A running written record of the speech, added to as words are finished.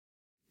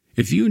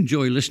If you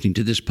enjoy listening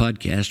to this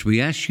podcast, we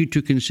ask you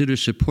to consider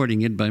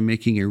supporting it by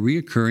making a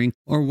recurring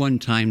or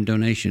one-time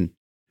donation.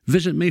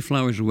 Visit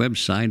Mayflower's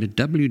website at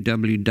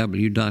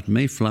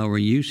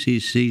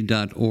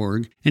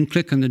www.mayflowerucc.org and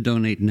click on the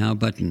Donate Now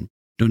button.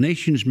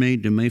 Donations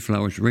made to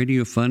Mayflower's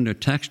Radio Fund are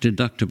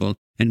tax-deductible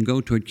and go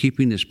toward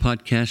keeping this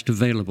podcast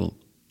available.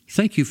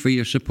 Thank you for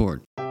your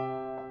support.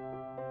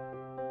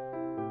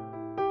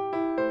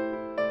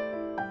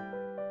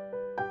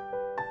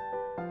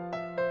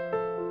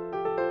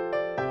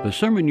 The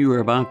sermon you are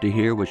about to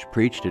hear was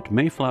preached at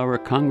Mayflower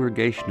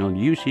Congregational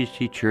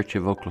UCC Church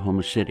of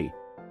Oklahoma City,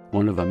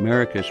 one of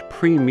America's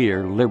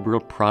premier liberal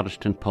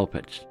Protestant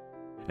pulpits.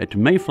 At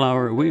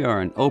Mayflower, we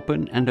are an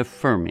open and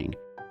affirming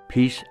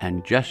peace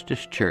and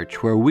justice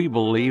church where we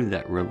believe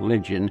that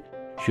religion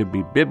should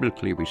be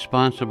biblically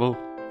responsible,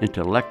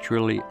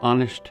 intellectually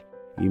honest,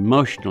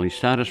 emotionally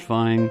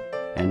satisfying,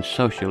 and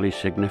socially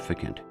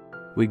significant.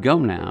 We go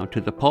now to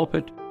the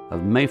pulpit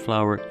of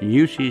Mayflower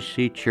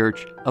UCC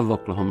Church of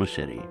Oklahoma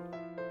City.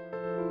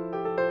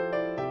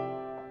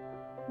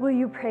 Will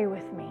you pray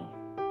with me?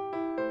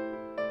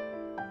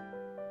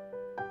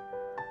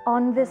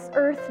 On this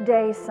Earth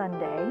Day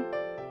Sunday,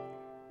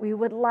 we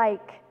would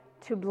like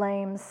to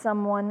blame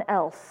someone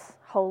else,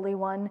 Holy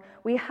One.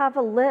 We have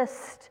a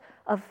list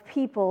of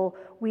people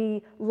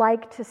we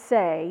like to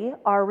say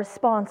are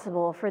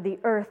responsible for the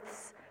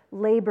Earth's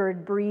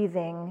labored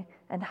breathing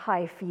and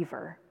high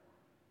fever.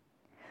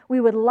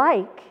 We would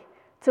like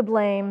to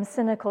blame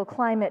cynical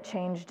climate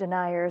change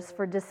deniers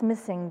for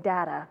dismissing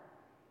data.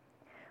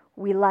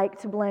 We like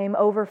to blame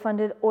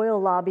overfunded oil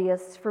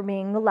lobbyists for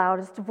being the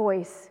loudest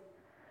voice.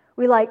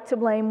 We like to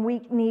blame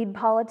weak-kneed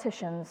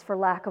politicians for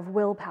lack of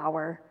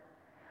willpower.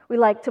 We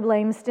like to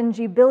blame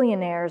stingy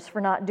billionaires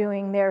for not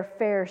doing their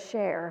fair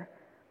share.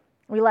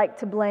 We like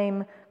to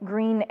blame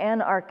green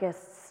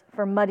anarchists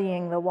for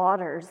muddying the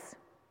waters.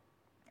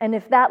 And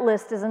if that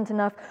list isn't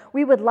enough,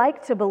 we would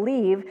like to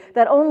believe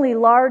that only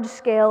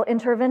large-scale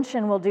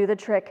intervention will do the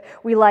trick.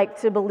 We like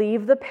to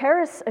believe the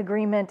Paris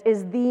Agreement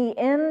is the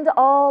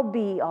end-all,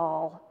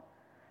 be-all.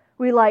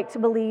 We like to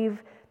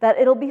believe that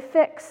it'll be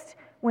fixed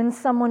when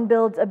someone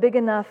builds a big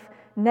enough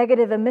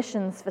negative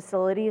emissions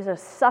facility to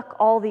suck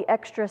all the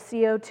extra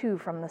CO2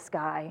 from the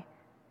sky.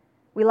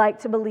 We like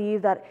to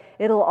believe that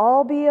it'll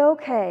all be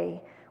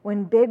okay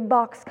when big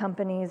box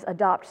companies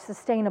adopt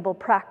sustainable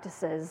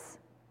practices.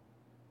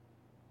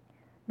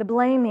 The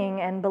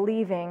blaming and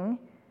believing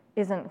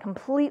isn't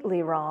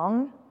completely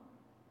wrong,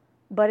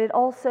 but it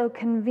also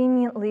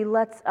conveniently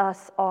lets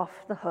us off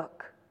the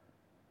hook.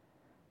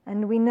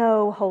 And we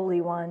know,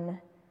 Holy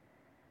One,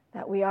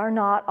 that we are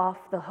not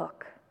off the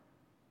hook.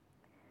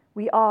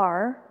 We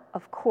are,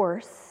 of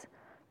course,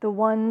 the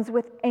ones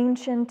with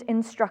ancient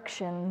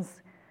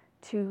instructions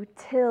to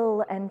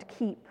till and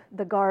keep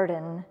the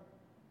garden.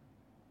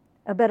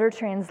 A better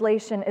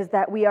translation is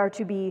that we are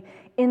to be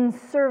in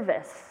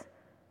service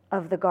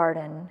of the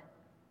garden.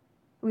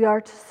 We are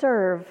to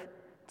serve,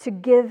 to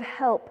give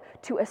help,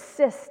 to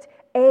assist,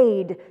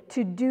 aid,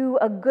 to do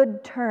a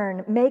good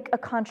turn, make a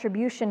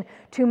contribution,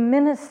 to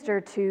minister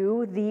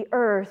to the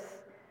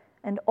earth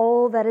and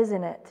all that is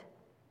in it.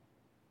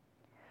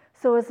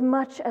 So as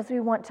much as we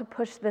want to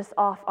push this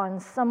off on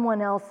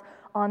someone else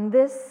on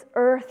this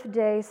Earth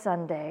Day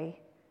Sunday,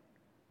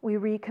 we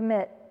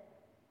recommit.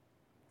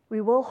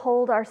 We will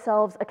hold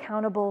ourselves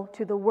accountable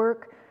to the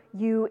work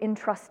you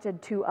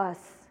entrusted to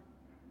us.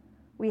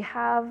 We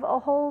have a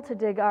hole to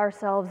dig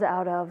ourselves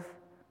out of,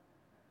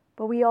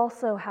 but we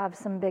also have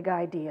some big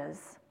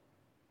ideas.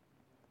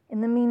 In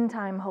the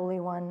meantime,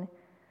 Holy One,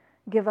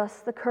 give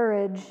us the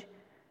courage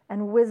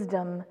and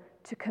wisdom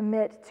to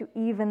commit to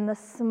even the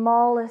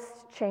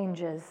smallest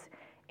changes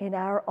in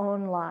our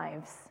own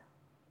lives.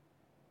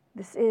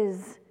 This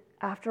is,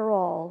 after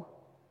all,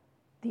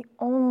 the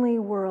only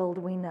world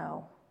we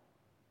know.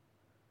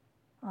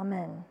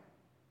 Amen.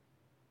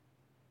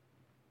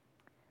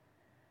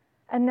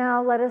 And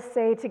now let us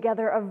say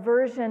together a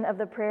version of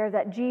the prayer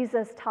that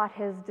Jesus taught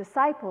his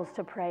disciples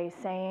to pray,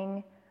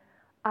 saying,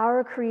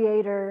 Our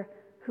Creator,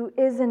 who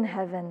is in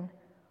heaven,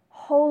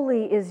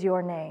 holy is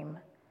your name.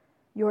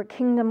 Your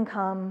kingdom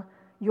come,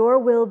 your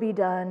will be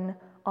done,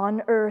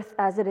 on earth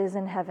as it is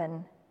in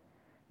heaven.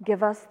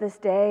 Give us this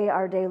day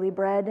our daily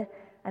bread,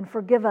 and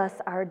forgive us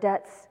our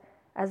debts,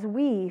 as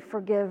we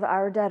forgive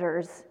our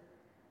debtors.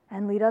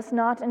 And lead us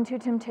not into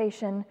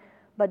temptation,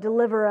 but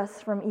deliver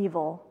us from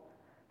evil.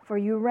 For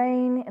you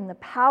reign in the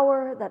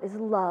power that is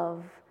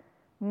love,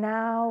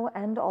 now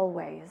and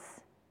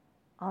always.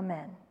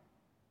 Amen.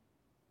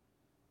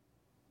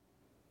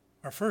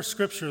 Our first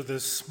scripture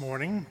this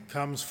morning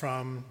comes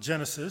from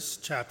Genesis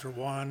chapter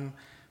 1,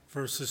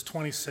 verses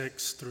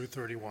 26 through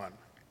 31.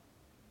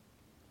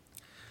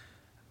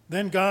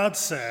 Then God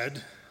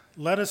said,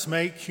 Let us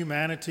make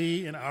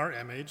humanity in our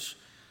image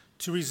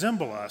to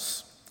resemble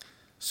us,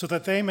 so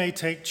that they may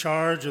take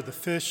charge of the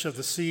fish of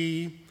the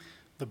sea,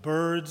 the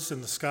birds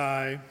in the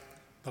sky,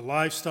 the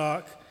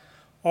livestock,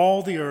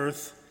 all the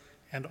earth,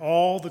 and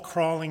all the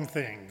crawling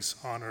things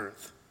on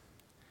earth.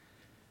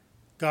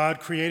 God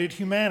created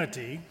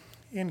humanity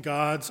in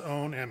God's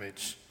own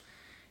image.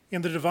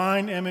 In the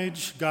divine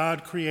image,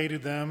 God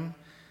created them.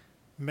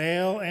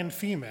 Male and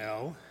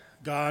female,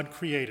 God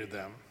created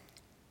them.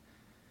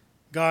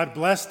 God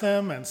blessed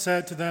them and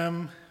said to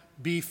them,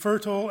 "Be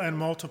fertile and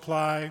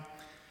multiply,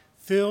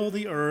 fill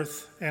the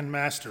earth and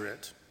master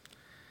it.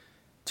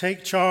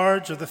 Take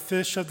charge of the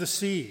fish of the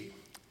sea,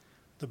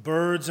 the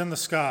birds in the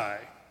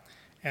sky,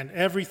 and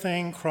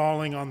everything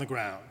crawling on the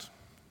ground."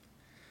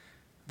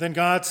 Then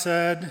God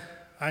said,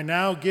 "I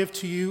now give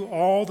to you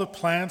all the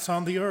plants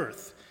on the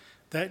earth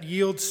that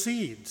yield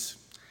seeds,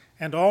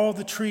 and all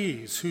the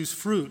trees whose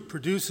fruit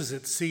produces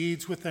its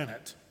seeds within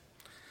it.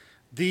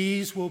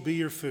 These will be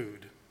your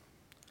food.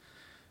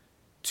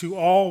 To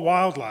all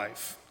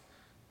wildlife,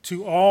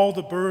 to all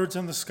the birds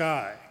in the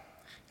sky,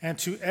 and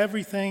to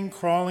everything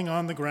crawling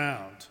on the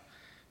ground,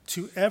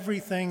 to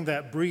everything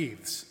that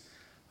breathes,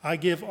 I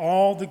give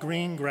all the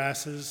green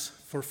grasses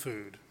for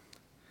food."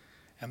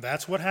 And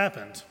that's what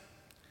happened.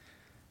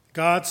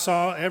 God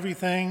saw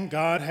everything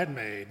God had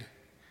made,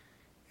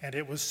 and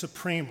it was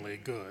supremely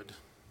good.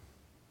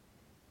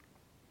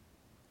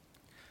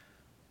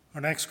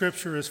 Our next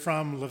scripture is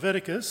from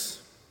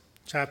Leviticus,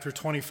 chapter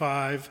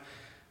 25,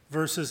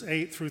 verses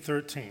 8 through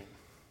 13.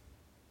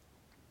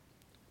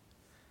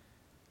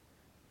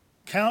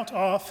 Count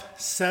off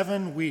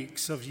 7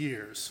 weeks of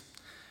years,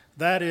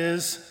 that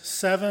is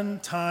 7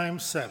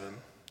 times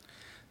 7,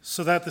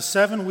 so that the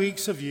 7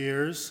 weeks of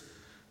years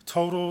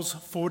totals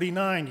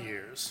 49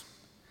 years.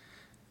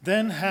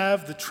 Then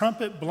have the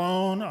trumpet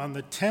blown on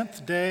the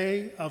 10th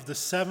day of the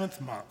 7th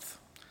month.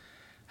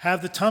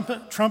 Have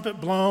the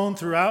trumpet blown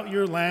throughout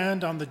your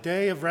land on the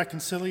day of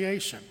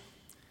reconciliation.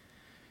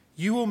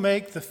 You will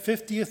make the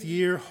 50th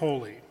year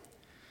holy,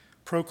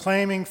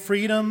 proclaiming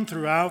freedom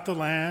throughout the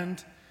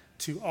land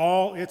to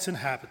all its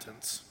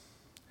inhabitants.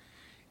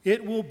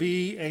 It will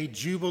be a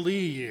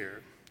jubilee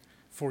year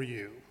for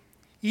you.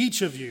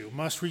 Each of you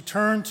must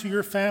return to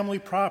your family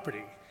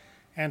property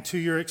and to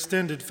your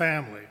extended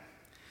family.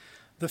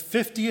 The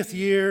 50th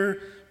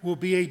year will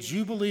be a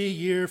jubilee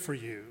year for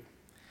you.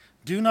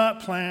 Do not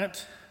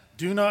plant,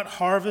 do not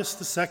harvest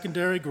the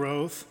secondary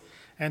growth,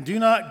 and do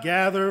not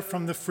gather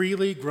from the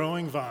freely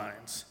growing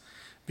vines,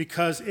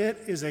 because it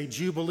is a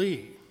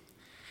jubilee.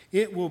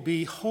 It will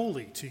be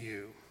holy to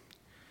you.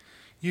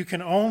 You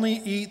can only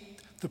eat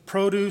the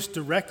produce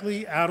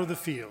directly out of the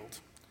field.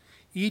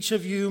 Each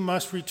of you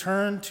must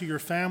return to your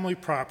family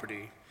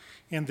property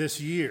in this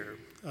year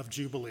of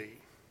jubilee.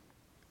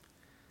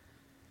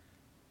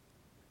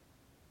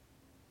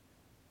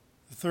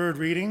 The third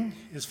reading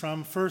is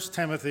from 1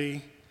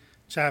 Timothy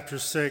chapter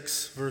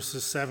 6,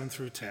 verses 7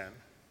 through 10.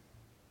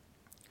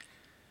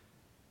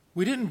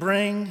 We didn't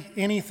bring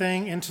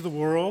anything into the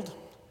world,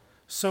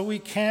 so we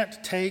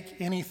can't take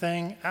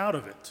anything out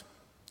of it.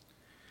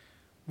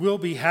 We'll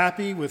be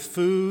happy with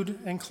food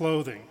and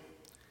clothing.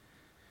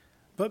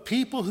 But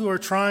people who are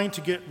trying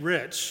to get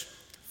rich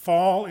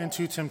fall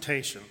into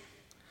temptation.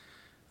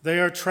 They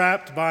are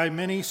trapped by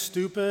many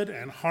stupid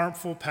and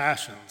harmful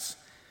passions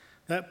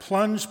that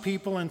plunge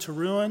people into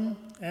ruin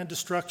and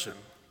destruction.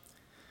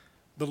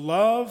 The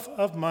love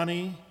of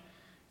money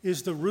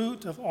is the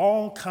root of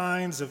all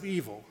kinds of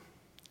evil.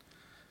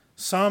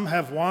 Some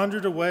have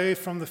wandered away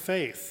from the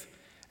faith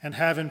and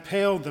have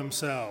impaled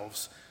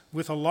themselves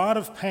with a lot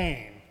of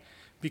pain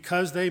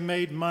because they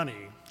made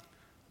money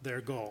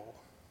their goal.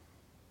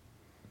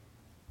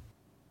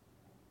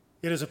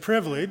 It is a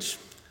privilege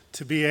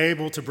to be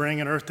able to bring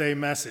an Earth Day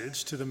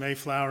message to the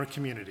Mayflower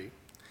community.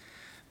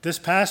 This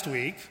past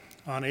week,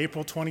 on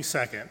April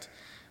 22nd,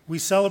 we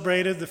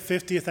celebrated the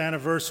 50th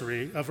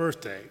anniversary of Earth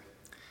Day.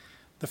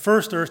 The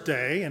first Earth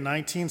Day in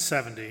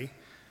 1970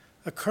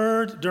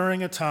 occurred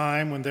during a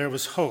time when there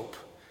was hope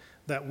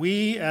that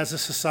we as a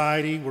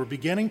society were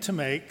beginning to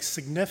make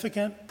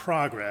significant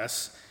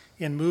progress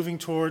in moving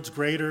towards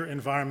greater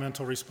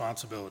environmental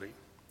responsibility.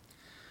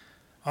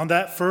 On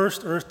that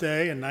first Earth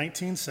Day in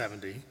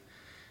 1970,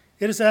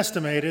 it is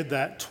estimated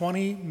that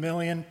 20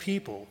 million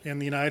people in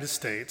the United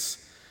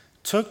States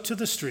took to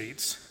the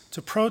streets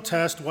to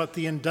protest what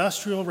the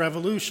Industrial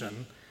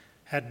Revolution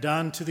had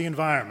done to the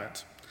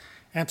environment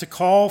and to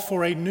call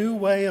for a new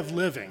way of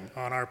living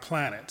on our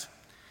planet,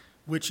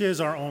 which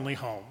is our only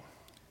home.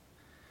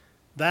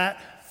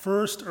 That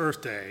first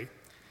Earth Day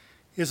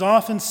is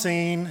often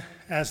seen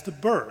as the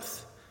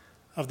birth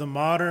of the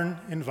modern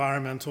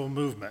environmental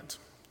movement.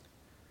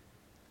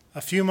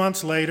 A few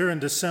months later, in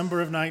December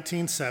of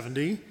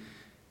 1970,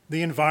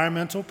 the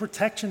Environmental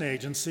Protection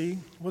Agency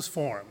was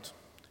formed.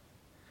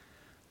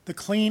 The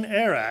Clean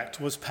Air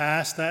Act was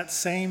passed that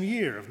same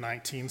year of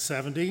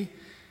 1970,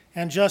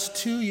 and just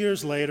 2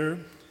 years later,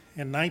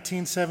 in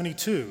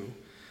 1972,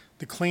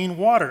 the Clean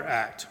Water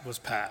Act was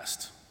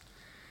passed.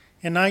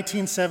 In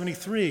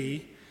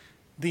 1973,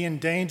 the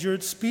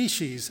Endangered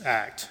Species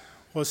Act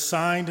was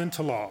signed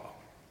into law.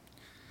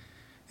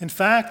 In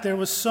fact, there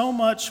was so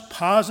much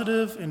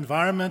positive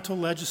environmental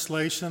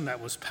legislation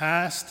that was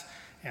passed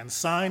and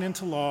signed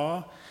into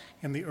law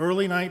in the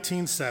early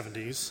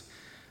 1970s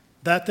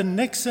that the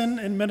Nixon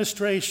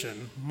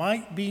administration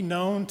might be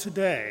known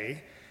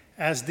today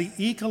as the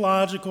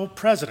ecological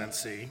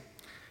presidency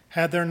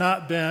had there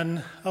not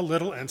been a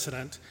little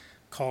incident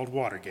called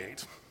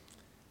Watergate.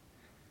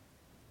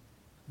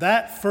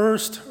 That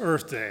first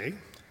Earth Day,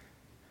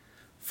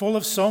 full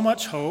of so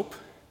much hope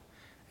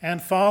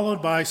and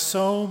followed by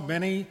so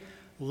many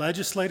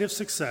legislative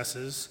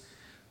successes,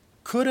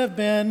 could have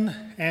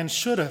been and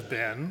should have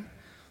been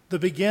the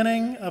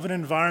beginning of an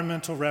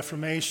environmental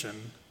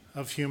reformation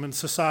of human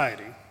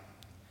society.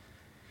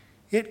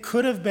 It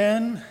could have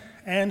been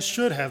and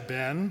should have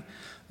been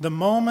the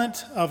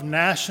moment of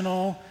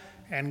national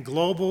and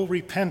global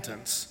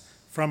repentance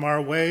from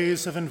our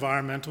ways of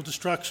environmental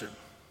destruction.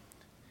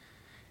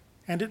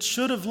 And it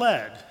should have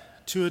led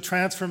to a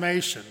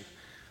transformation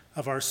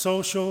of our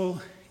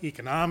social,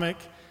 economic,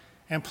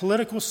 and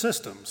political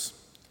systems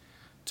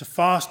to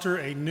foster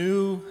a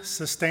new,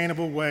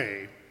 sustainable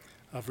way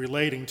of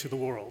relating to the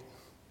world.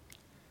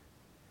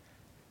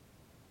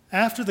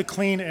 After the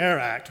Clean Air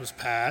Act was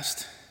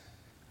passed,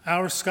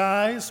 our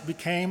skies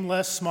became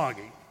less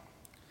smoggy.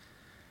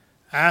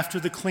 After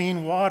the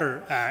Clean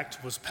Water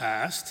Act was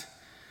passed,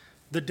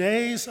 the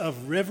days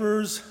of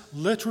rivers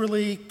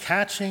literally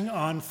catching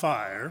on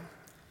fire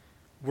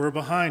were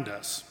behind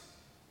us.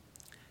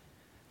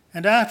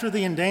 And after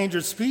the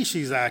Endangered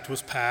Species Act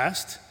was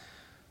passed,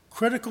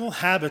 critical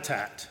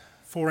habitat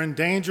for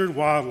endangered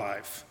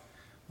wildlife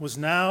was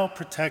now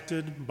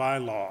protected by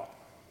law.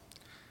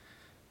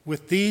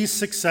 With these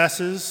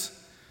successes,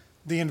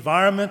 the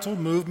environmental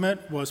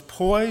movement was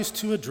poised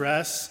to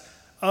address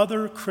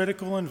other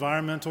critical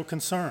environmental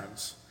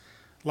concerns,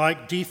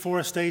 like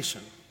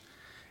deforestation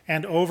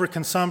and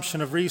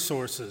overconsumption of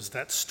resources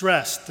that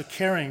stressed the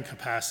carrying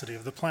capacity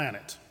of the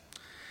planet.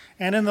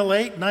 And in the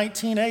late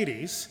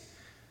 1980s,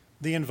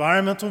 the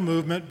environmental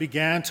movement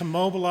began to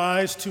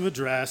mobilize to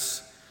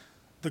address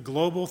the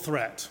global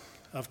threat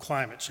of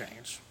climate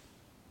change.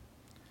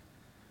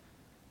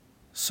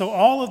 So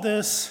all of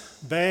this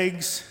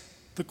begs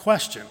the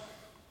question,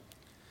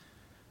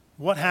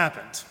 what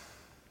happened?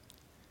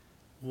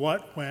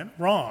 What went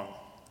wrong?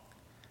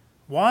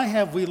 Why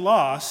have we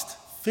lost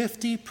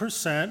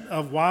 50%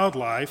 of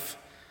wildlife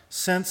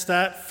since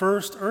that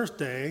first Earth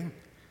Day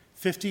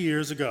 50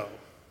 years ago?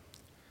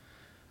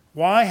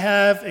 Why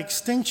have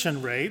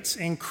extinction rates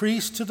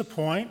increased to the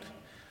point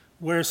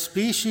where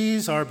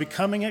species are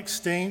becoming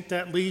extinct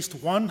at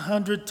least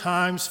 100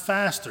 times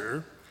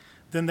faster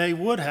than they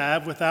would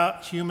have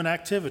without human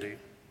activity?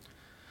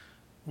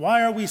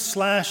 Why are we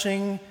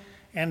slashing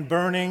and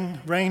burning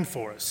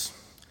rainforests?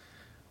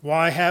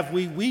 Why have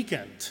we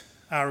weakened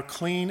our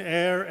clean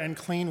air and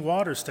clean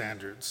water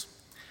standards?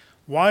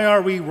 Why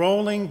are we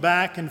rolling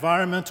back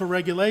environmental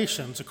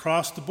regulations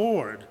across the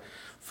board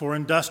for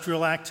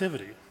industrial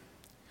activity?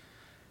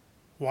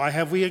 Why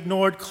have we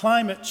ignored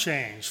climate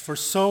change for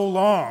so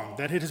long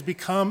that it has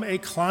become a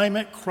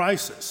climate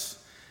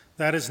crisis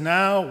that is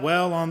now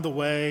well on the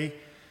way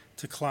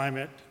to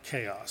climate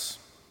chaos?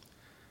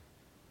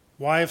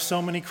 Why have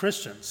so many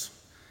Christians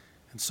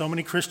and so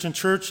many Christian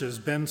churches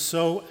been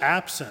so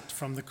absent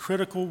from the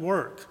critical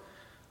work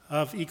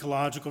of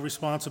ecological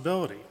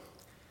responsibility?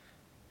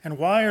 And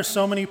why are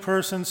so many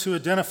persons who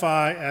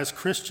identify as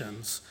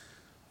Christians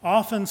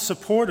often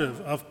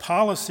supportive of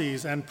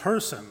policies and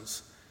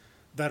persons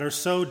that are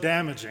so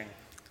damaging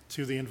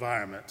to the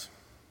environment?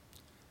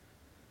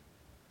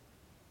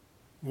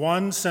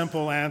 One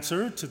simple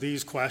answer to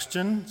these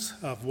questions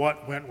of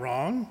what went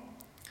wrong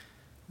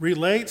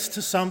relates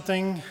to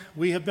something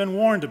we have been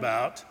warned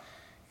about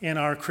in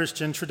our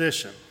Christian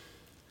tradition: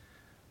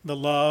 the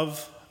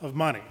love of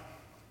money.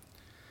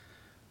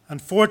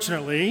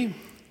 Unfortunately,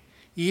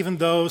 even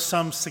though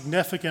some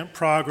significant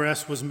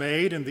progress was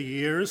made in the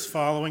years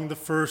following the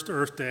first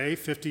Earth Day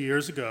 50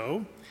 years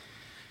ago,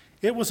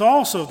 it was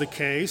also the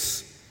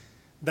case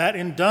that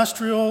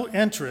industrial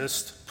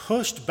interests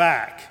pushed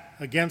back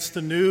against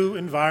the new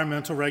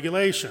environmental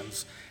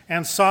regulations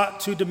and sought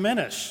to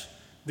diminish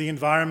the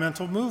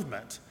environmental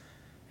movement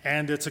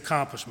and its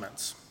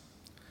accomplishments.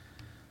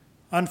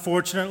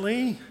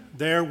 Unfortunately,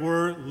 there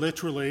were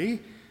literally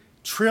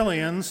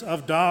trillions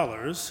of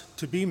dollars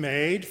to be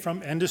made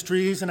from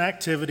industries and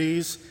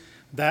activities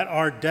that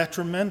are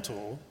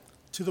detrimental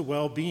to the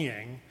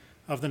well-being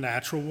of the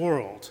natural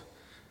world.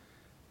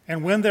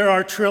 And when there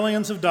are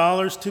trillions of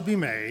dollars to be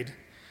made,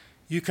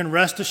 you can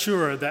rest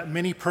assured that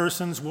many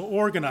persons will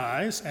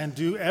organize and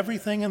do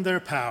everything in their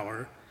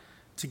power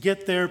to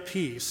get their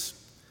piece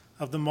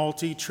of the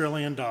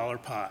multi-trillion-dollar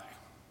pie.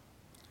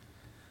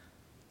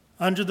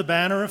 Under the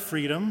banner of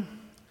freedom,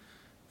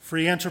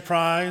 free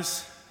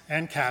enterprise,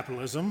 and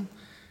capitalism,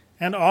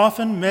 and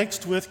often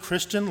mixed with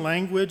Christian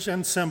language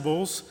and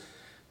symbols,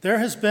 there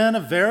has been a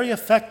very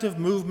effective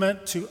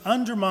movement to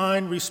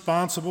undermine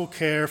responsible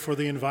care for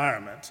the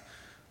environment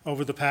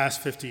over the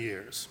past 50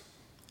 years.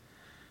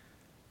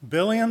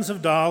 Billions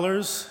of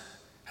dollars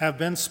have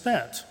been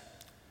spent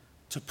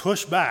to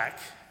push back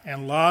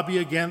and lobby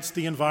against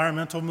the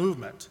environmental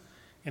movement,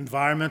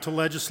 environmental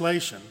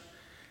legislation,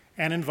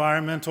 and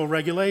environmental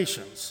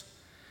regulations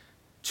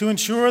to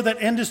ensure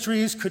that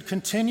industries could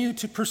continue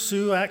to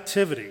pursue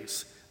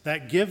activities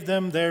that give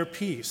them their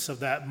piece of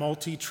that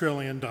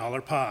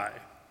multi-trillion-dollar pie.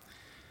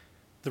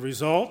 The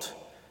result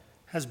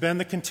has been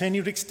the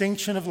continued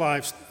extinction of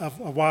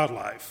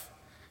wildlife,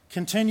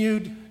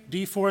 continued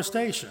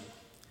deforestation,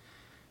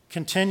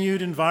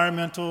 continued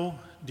environmental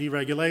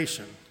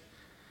deregulation,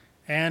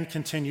 and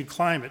continued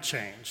climate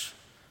change,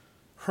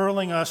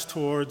 hurling us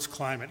towards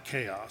climate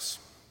chaos.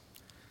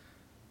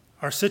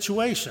 Our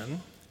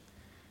situation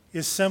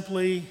is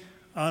simply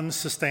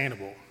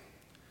unsustainable.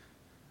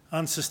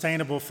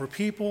 Unsustainable for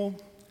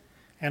people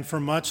and for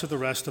much of the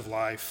rest of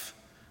life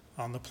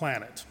on the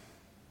planet.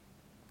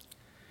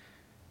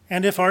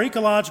 And if our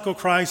ecological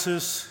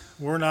crisis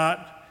were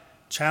not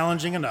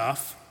challenging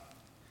enough,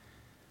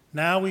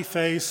 now we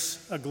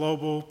face a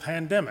global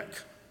pandemic,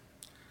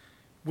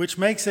 which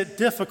makes it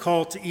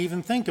difficult to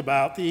even think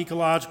about the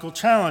ecological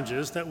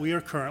challenges that we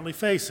are currently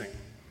facing.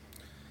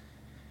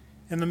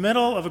 In the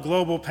middle of a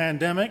global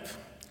pandemic,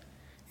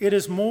 it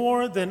is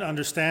more than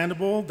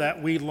understandable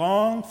that we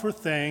long for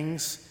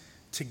things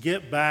to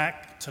get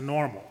back to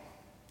normal.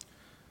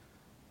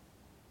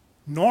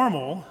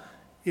 Normal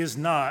is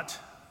not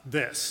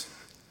this,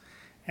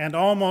 and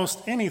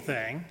almost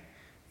anything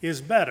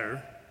is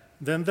better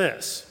than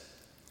this.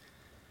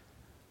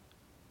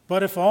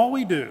 But if all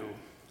we do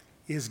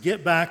is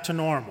get back to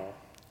normal,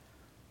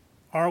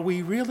 are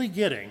we really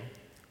getting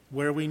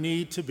where we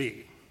need to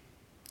be?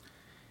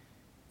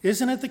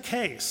 Isn't it the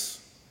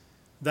case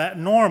that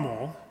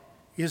normal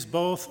is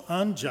both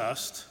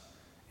unjust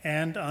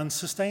and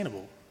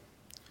unsustainable?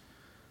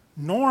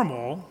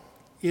 Normal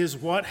is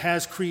what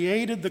has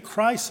created the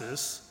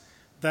crisis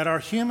that our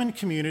human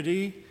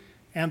community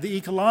and the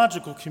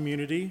ecological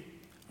community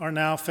are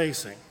now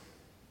facing.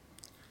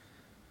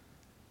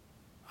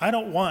 I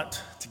don't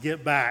want to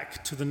get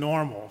back to the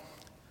normal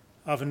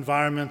of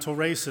environmental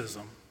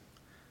racism,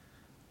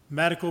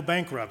 medical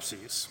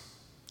bankruptcies,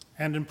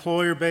 and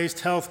employer-based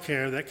health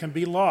care that can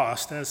be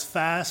lost as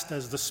fast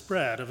as the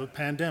spread of a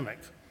pandemic.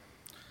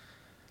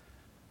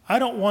 I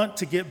don't want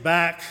to get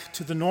back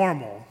to the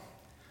normal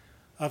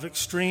of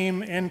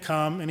extreme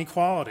income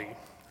inequality,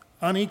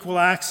 unequal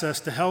access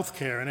to health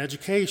care and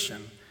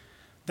education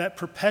that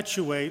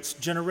perpetuates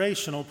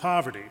generational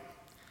poverty,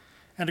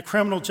 and a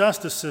criminal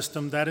justice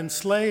system that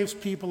enslaves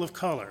people of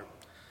color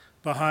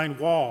behind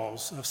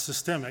walls of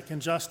systemic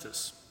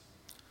injustice.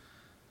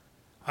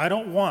 I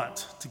don't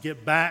want to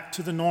get back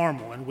to the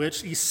normal in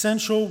which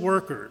essential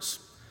workers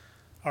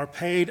are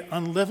paid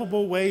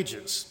unlivable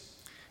wages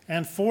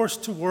and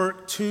forced to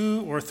work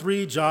 2 or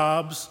 3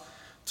 jobs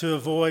to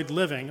avoid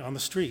living on the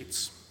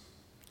streets.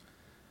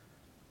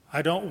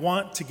 I don't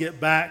want to get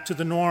back to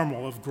the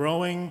normal of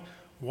growing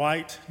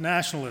white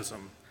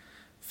nationalism,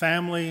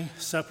 family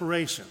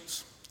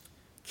separations,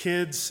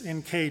 kids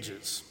in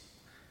cages,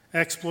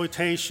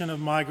 exploitation of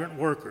migrant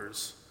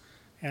workers,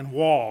 and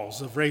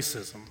walls of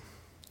racism.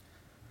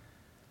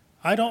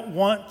 I don't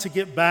want to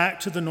get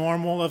back to the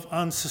normal of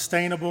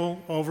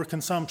unsustainable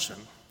overconsumption,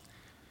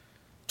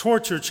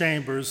 torture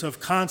chambers of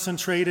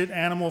concentrated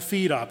animal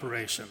feed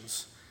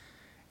operations,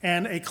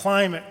 and a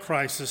climate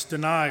crisis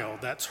denial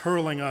that's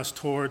hurling us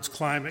towards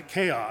climate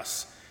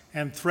chaos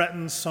and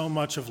threatens so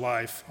much of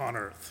life on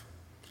Earth.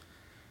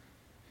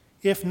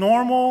 If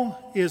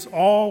normal is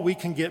all we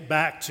can get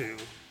back to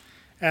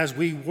as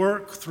we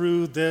work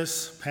through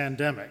this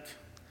pandemic,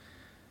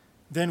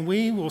 then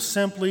we will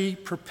simply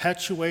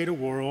perpetuate a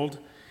world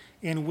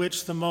in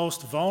which the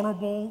most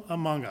vulnerable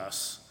among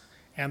us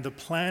and the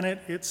planet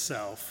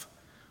itself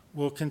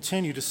will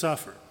continue to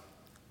suffer.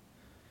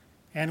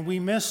 And we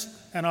miss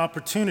an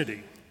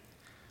opportunity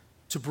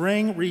to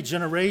bring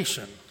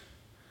regeneration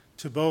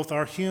to both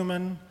our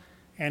human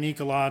and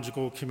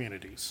ecological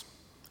communities.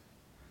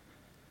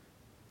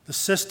 The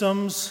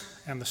systems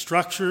and the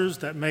structures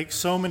that make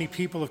so many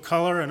people of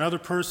color and other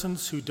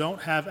persons who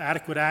don't have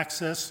adequate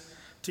access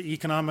to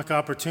economic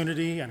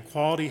opportunity and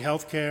quality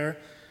health care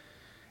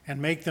and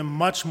make them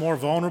much more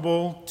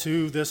vulnerable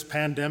to this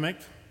pandemic,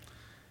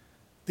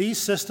 these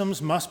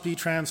systems must be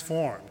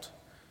transformed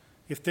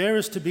if there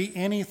is to be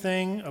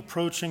anything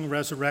approaching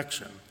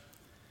resurrection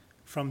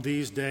from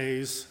these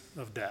days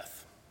of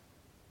death.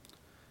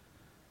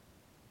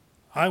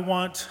 I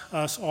want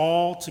us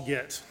all to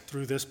get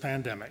through this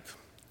pandemic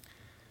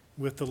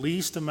with the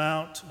least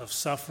amount of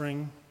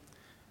suffering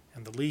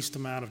and the least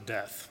amount of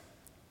death.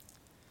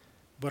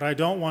 But I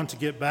don't want to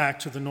get back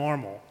to the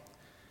normal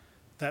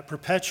that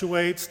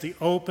perpetuates the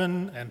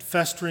open and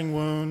festering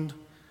wound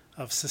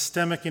of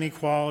systemic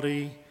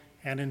inequality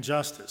and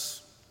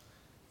injustice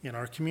in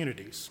our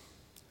communities.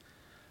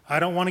 I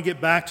don't want to get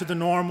back to the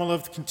normal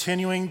of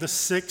continuing the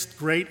 6th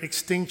great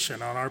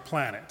extinction on our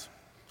planet.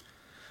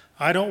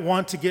 I don't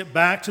want to get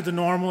back to the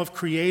normal of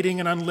creating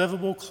an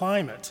unlivable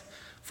climate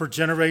for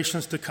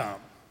generations to come.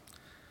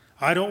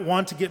 I don't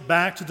want to get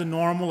back to the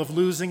normal of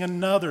losing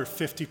another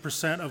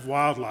 50% of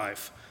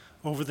wildlife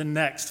over the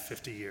next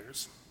 50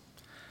 years.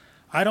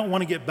 I don't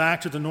want to get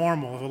back to the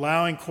normal of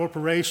allowing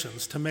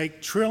corporations to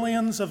make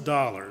trillions of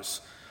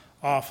dollars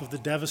off of the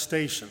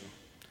devastation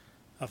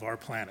of our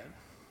planet.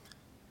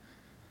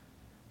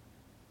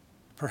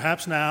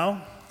 Perhaps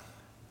now,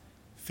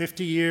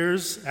 50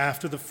 years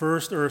after the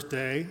first Earth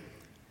Day,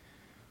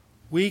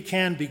 we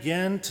can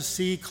begin to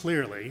see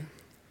clearly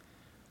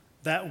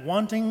that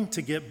wanting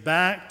to get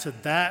back to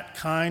that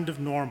kind of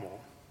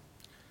normal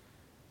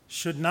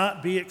should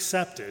not be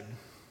accepted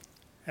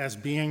as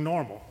being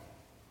normal.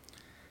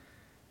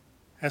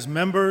 As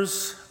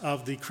members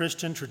of the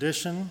Christian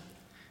tradition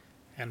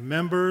and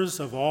members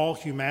of all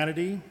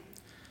humanity,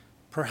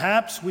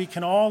 perhaps we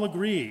can all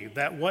agree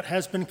that what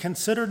has been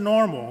considered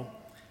normal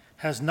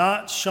has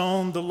not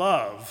shown the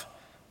love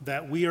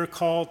that we are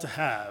called to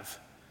have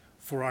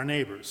for our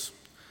neighbors,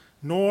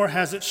 nor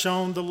has it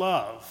shown the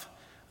love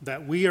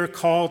that we are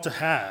called to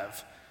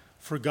have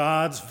for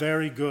God's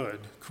very good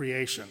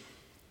creation.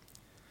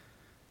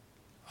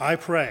 I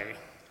pray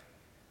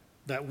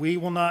that we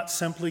will not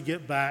simply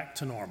get back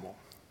to normal,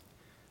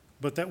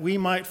 but that we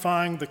might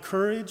find the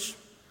courage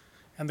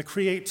and the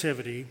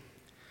creativity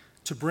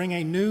to bring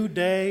a new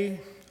day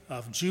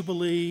of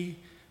jubilee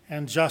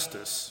and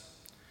justice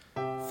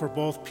for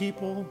both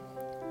people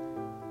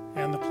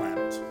and the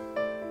planet.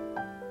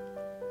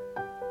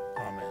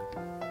 Amen.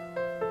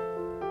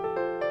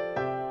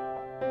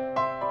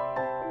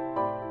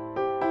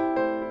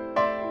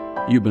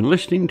 You've been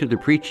listening to the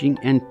preaching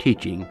and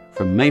teaching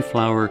from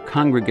Mayflower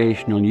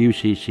Congregational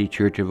UCC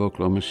Church of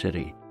Oklahoma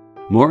City.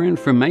 More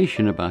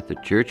information about the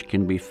church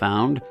can be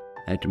found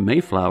at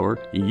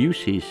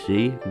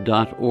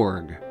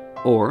mayflowerucc.org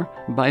or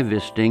by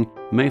visiting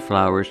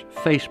Mayflower's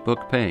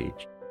Facebook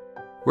page.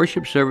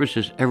 Worship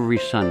services every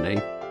Sunday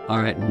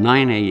are at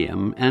 9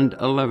 a.m. and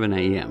 11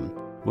 a.m.,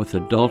 with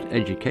adult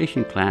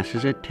education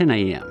classes at 10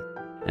 a.m.,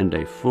 and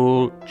a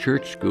full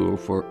church school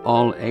for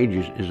all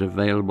ages is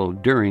available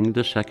during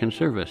the second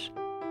service.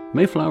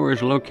 Mayflower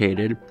is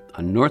located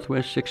on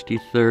Northwest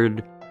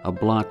 63rd, a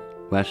block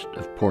west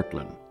of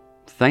Portland.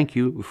 Thank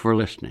you for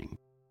listening.